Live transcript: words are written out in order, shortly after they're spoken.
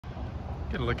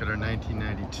Get a look at our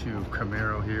 1992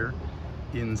 Camaro here.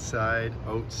 Inside,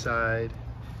 outside,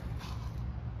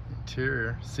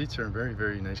 interior. Seats are in very,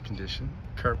 very nice condition.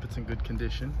 Carpet's in good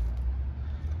condition.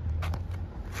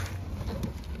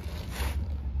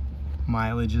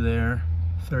 Mileage there,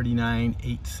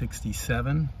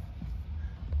 39,867.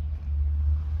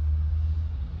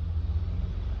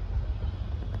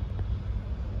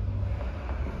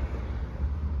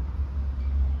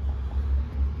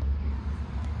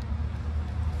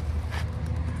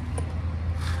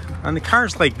 On the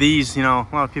cars like these, you know,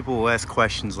 a lot of people will ask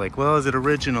questions like, well, is it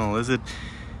original? Is it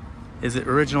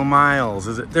original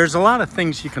miles? There's a lot of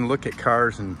things you can look at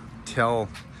cars and tell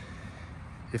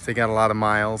if they got a lot of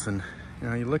miles. And, you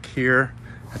know, you look here,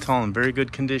 it's all in very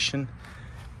good condition.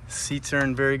 Seats are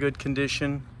in very good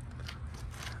condition.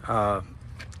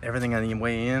 Everything on the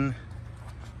way in.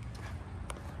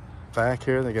 Back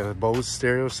here, they got a Bose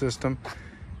stereo system.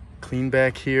 Clean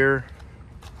back here.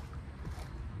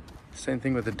 Same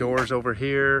thing with the doors over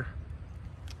here.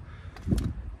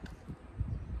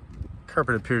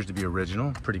 Carpet appears to be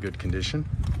original, pretty good condition.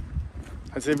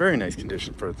 I'd say very nice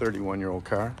condition for a 31-year-old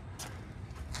car.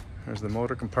 There's the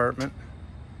motor compartment.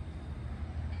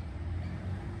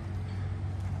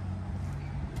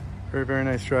 Very, very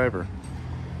nice driver.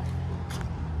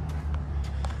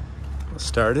 We'll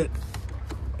start it.